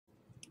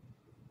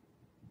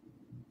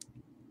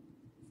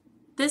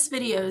This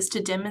video is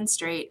to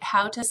demonstrate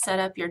how to set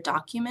up your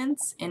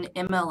documents in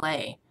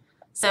MLA.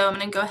 So I'm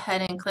going to go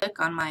ahead and click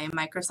on my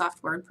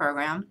Microsoft Word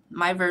program.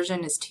 My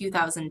version is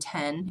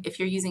 2010. If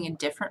you're using a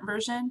different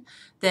version,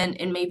 then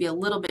it may be a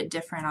little bit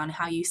different on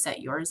how you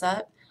set yours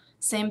up.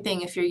 Same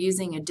thing if you're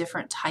using a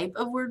different type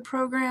of Word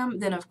program,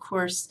 then of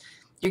course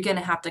you're going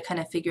to have to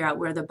kind of figure out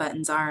where the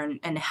buttons are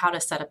and how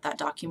to set up that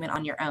document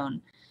on your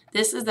own.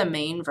 This is the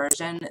main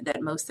version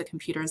that most of the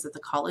computers at the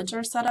college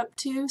are set up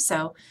to,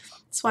 so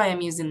that's why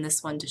I'm using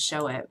this one to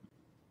show it.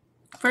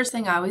 First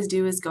thing I always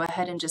do is go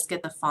ahead and just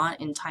get the font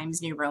in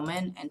Times New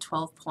Roman and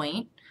 12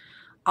 point.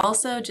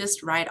 Also,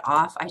 just right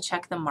off, I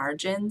check the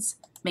margins,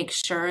 make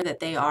sure that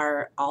they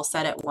are all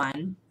set at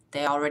 1.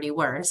 They already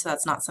were, so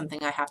that's not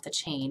something I have to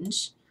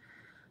change.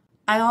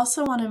 I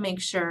also want to make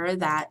sure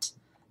that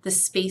the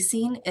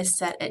spacing is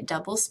set at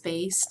double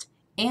spaced,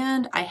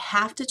 and I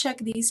have to check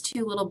these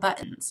two little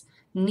buttons.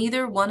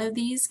 Neither one of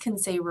these can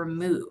say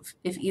remove.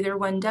 If either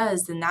one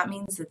does, then that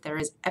means that there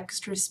is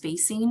extra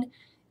spacing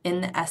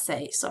in the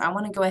essay. So I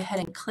want to go ahead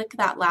and click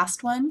that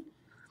last one.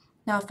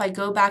 Now if I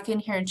go back in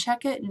here and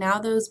check it, now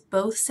those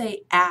both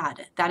say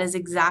add. That is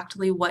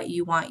exactly what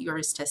you want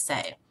yours to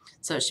say.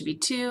 So it should be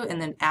 2 and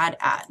then add.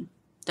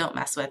 Don't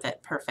mess with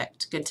it.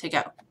 Perfect. Good to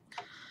go.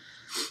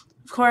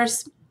 Of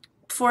course,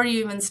 before you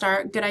even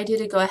start, good idea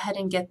to go ahead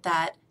and get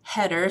that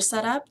header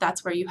set up.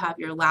 That's where you have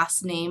your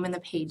last name and the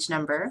page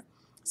number.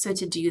 So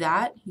to do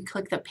that, you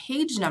click the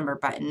page number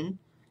button,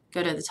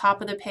 go to the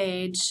top of the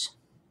page,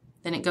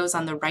 then it goes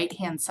on the right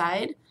hand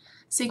side.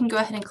 So you can go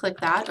ahead and click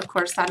that. Of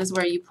course, that is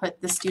where you put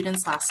the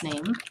student's last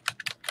name.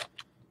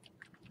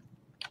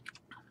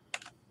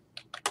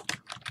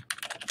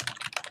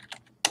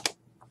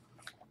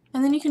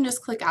 And then you can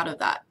just click out of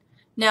that.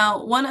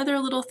 Now, one other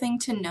little thing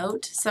to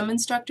note, some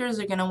instructors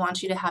are going to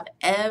want you to have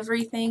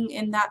everything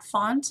in that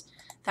font.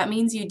 That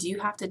means you do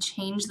have to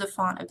change the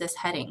font of this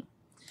heading.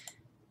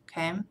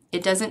 Okay,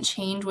 it doesn't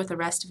change with the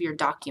rest of your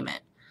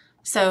document.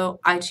 So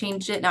I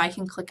changed it, now I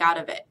can click out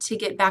of it. To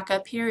get back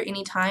up here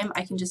anytime,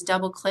 I can just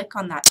double click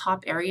on that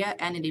top area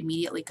and it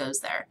immediately goes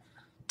there.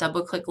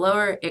 Double click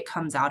lower, it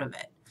comes out of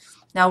it.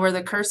 Now where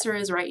the cursor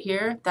is right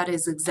here, that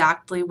is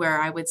exactly where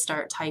I would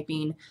start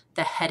typing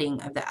the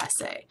heading of the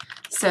essay.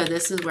 So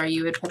this is where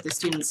you would put the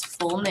student's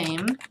full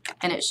name,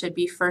 and it should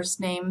be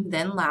first name,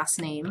 then last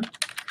name,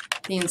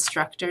 the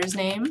instructor's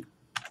name,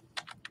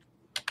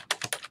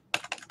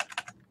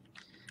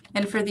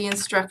 and for the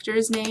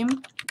instructor's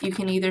name, you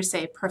can either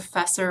say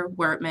Professor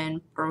Wertman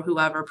or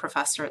whoever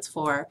professor it's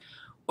for,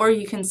 or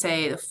you can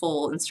say the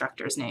full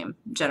instructor's name,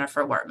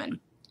 Jennifer Wertman.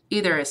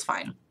 Either is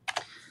fine.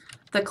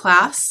 The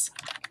class,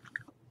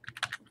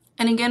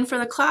 and again for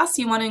the class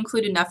you want to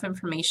include enough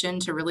information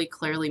to really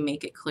clearly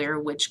make it clear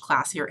which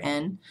class you're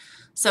in.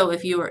 So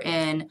if you are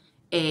in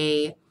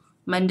a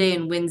Monday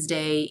and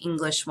Wednesday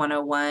English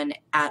 101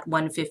 at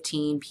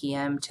 1:15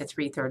 p.m. to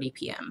 3:30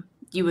 p.m.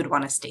 you would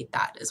want to state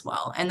that as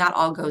well, and that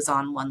all goes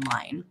on one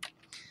line.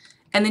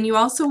 And then you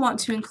also want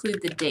to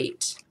include the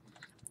date.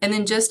 And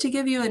then just to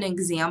give you an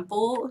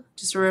example,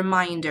 just a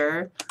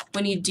reminder,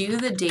 when you do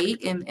the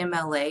date in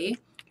MLA,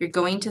 you're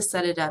going to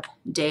set it up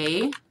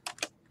day,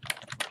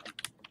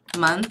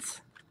 month,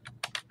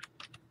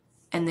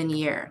 and then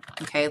year,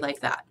 okay,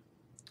 like that.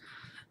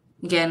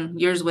 Again,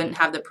 yours wouldn't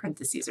have the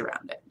parentheses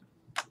around it.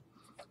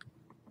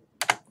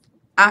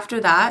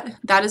 After that,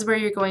 that is where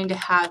you're going to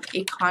have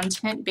a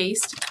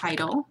content-based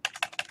title.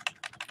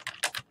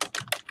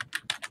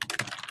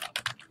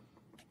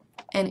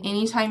 And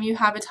anytime you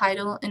have a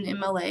title in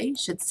MLA, you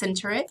should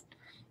center it.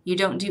 You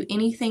don't do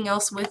anything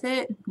else with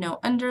it. No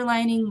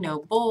underlining, no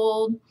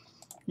bold,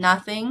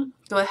 nothing.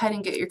 Go ahead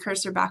and get your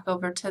cursor back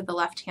over to the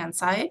left-hand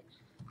side.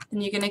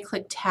 Then you're going to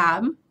click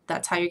Tab.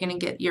 That's how you're going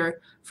to get your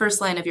first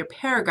line of your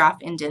paragraph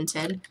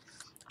indented.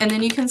 And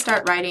then you can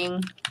start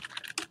writing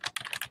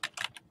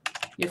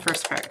your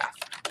first paragraph.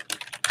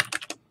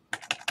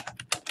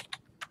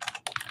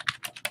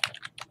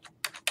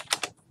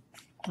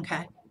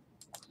 Okay.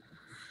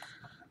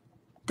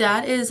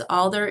 That is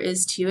all there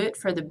is to it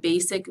for the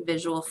basic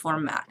visual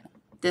format.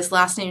 This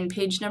last name and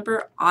page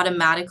number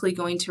automatically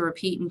going to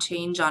repeat and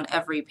change on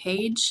every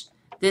page.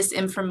 This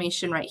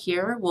information right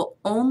here will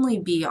only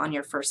be on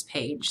your first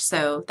page,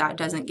 so that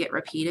doesn't get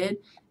repeated.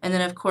 And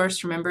then of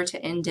course remember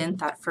to indent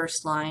that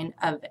first line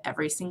of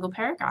every single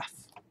paragraph.